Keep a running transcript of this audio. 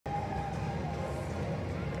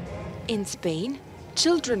In Spain,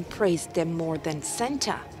 children praised them more than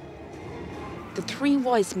Santa. The three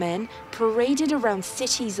wise men paraded around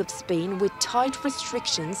cities of Spain with tight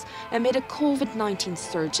restrictions amid a COVID-19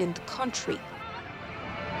 surge in the country.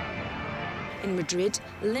 In Madrid,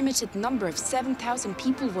 a limited number of 7,000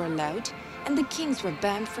 people were allowed, and the kings were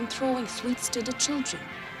banned from throwing sweets to the children,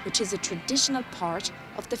 which is a traditional part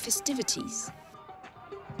of the festivities.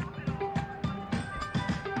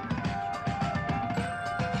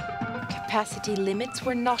 Capacity limits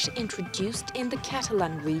were not introduced in the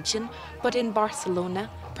Catalan region, but in Barcelona,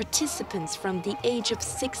 participants from the age of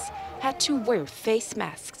 6 had to wear face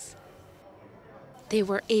masks. They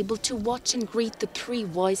were able to watch and greet the three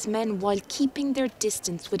wise men while keeping their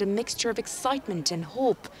distance with a mixture of excitement and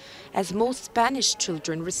hope, as most Spanish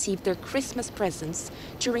children received their Christmas presents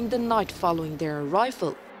during the night following their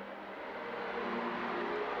arrival.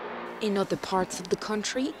 In other parts of the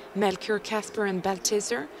country, Melchior, Caspar and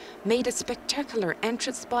Balthazar made a spectacular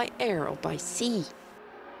entrance by air or by sea.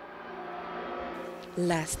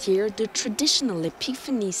 Last year, the traditional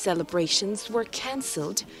Epiphany celebrations were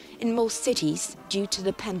cancelled in most cities due to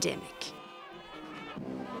the pandemic.